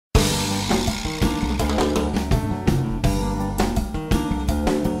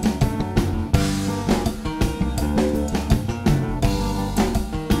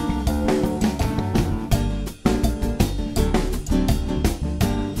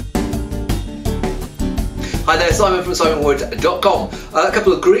Hi there, Simon from simonwood.com. A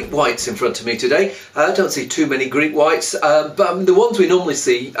couple of Greek whites in front of me today. I don't see too many Greek whites, but the ones we normally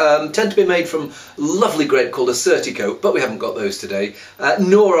see tend to be made from lovely grape called Assyrtiko, but we haven't got those today.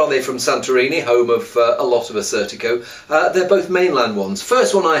 Nor are they from Santorini, home of a lot of Assyrtiko. They're both mainland ones.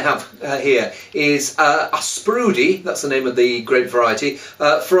 First one I have here is Asproudi, that's the name of the grape variety,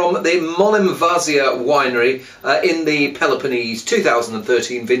 from the Monemvasia winery in the Peloponnese,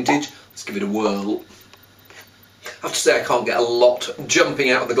 2013 vintage. Let's give it a whirl. I have to say I can't get a lot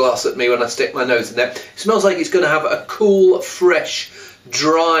jumping out of the glass at me when I stick my nose in there. It smells like it's going to have a cool, fresh,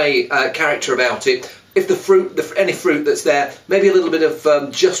 dry character about it. If the fruit, any fruit that's there, maybe a little bit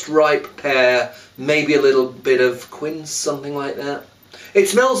of just ripe pear, maybe a little bit of quince, something like that. It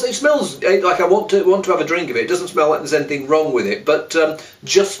smells like I want to have a drink of it. It doesn't smell like there's anything wrong with it, but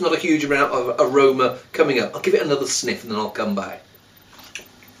just not a huge amount of aroma coming up. I'll give it another sniff and then I'll come back.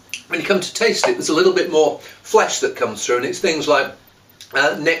 When you come to taste it, there's a little bit more flesh that comes through, and it's things like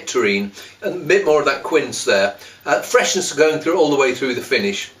nectarine and a bit more of that quince there. Freshness going through all the way through the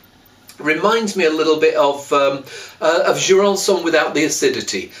finish. Reminds me a little bit of Jurançon without the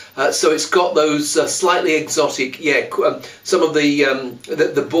acidity. So it's got those slightly exotic, some of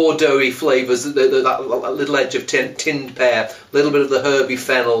the Bordeaux-y flavours, that little edge of tinned pear, a little bit of the herby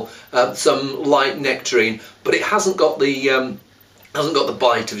fennel, some light nectarine, but it hasn't got the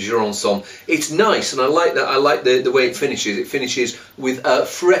bite of Jurançon. It's nice, and I like that. I like the way it finishes. It finishes with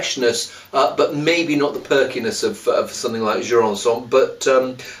freshness, but maybe not the perkiness of something like Jurançon. But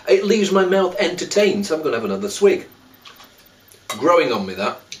it leaves my mouth entertained. So I'm going to have another swig. Growing on me,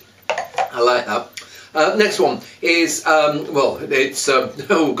 that. I like that. Next one is well, it's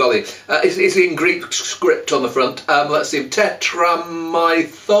oh golly, it's in Greek script on the front. Let's see,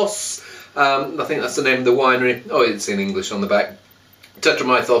 Tetramythos. I think that's the name of the winery. Oh, it's in English on the back.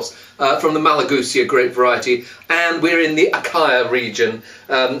 Tetramythos from the Malagousia grape variety, and we're in the Achaia region,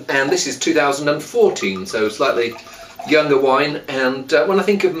 and this is 2014, so slightly younger wine. And when I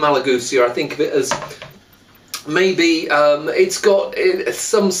think of Malagousia, I think of it as maybe it's got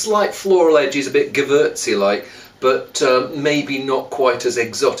some slight floral edges, a bit Gewürzy like, but maybe not quite as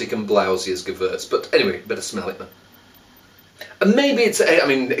exotic and blousy as Gewürz. But anyway, better smell it then. And maybe it's, I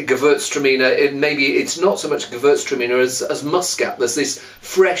mean, Gewürztraminer, maybe it's not so much Gewürztraminer as Muscat. There's this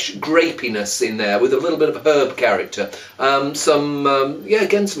fresh grapiness in there with a little bit of herb character. Again,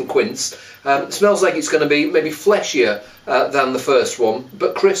 some quince. Smells like it's going to be maybe fleshier than the first one,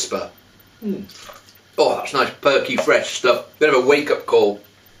 but crisper. Oh, that's nice, perky, fresh stuff. Bit of a wake-up call.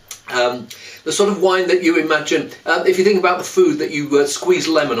 The sort of wine that you imagine, if you think about the food that you squeeze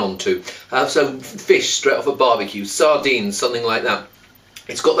lemon onto, so fish straight off a barbecue, sardines, something like that.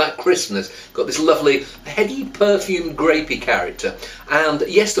 It's got that crispness, got this lovely, heady, perfumed, grapey character. And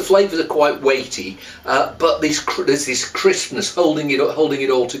yes, the flavours are quite weighty, but there's this crispness holding it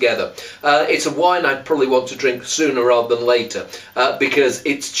all together. It's a wine I'd probably want to drink sooner rather than later, because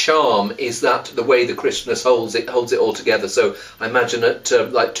its charm is that the way the crispness holds it all together. So I imagine at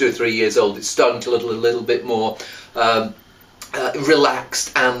like 2 or 3 years old, it's starting to look a little bit more relaxed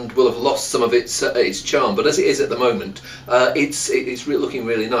and will have lost some of its charm, but as it is at the moment, it's looking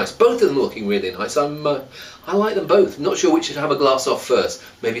really nice. Both of them looking really nice. I like them both. Not sure which should have a glass off first.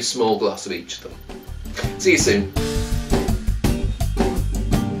 Maybe a small glass of each of them. See you soon.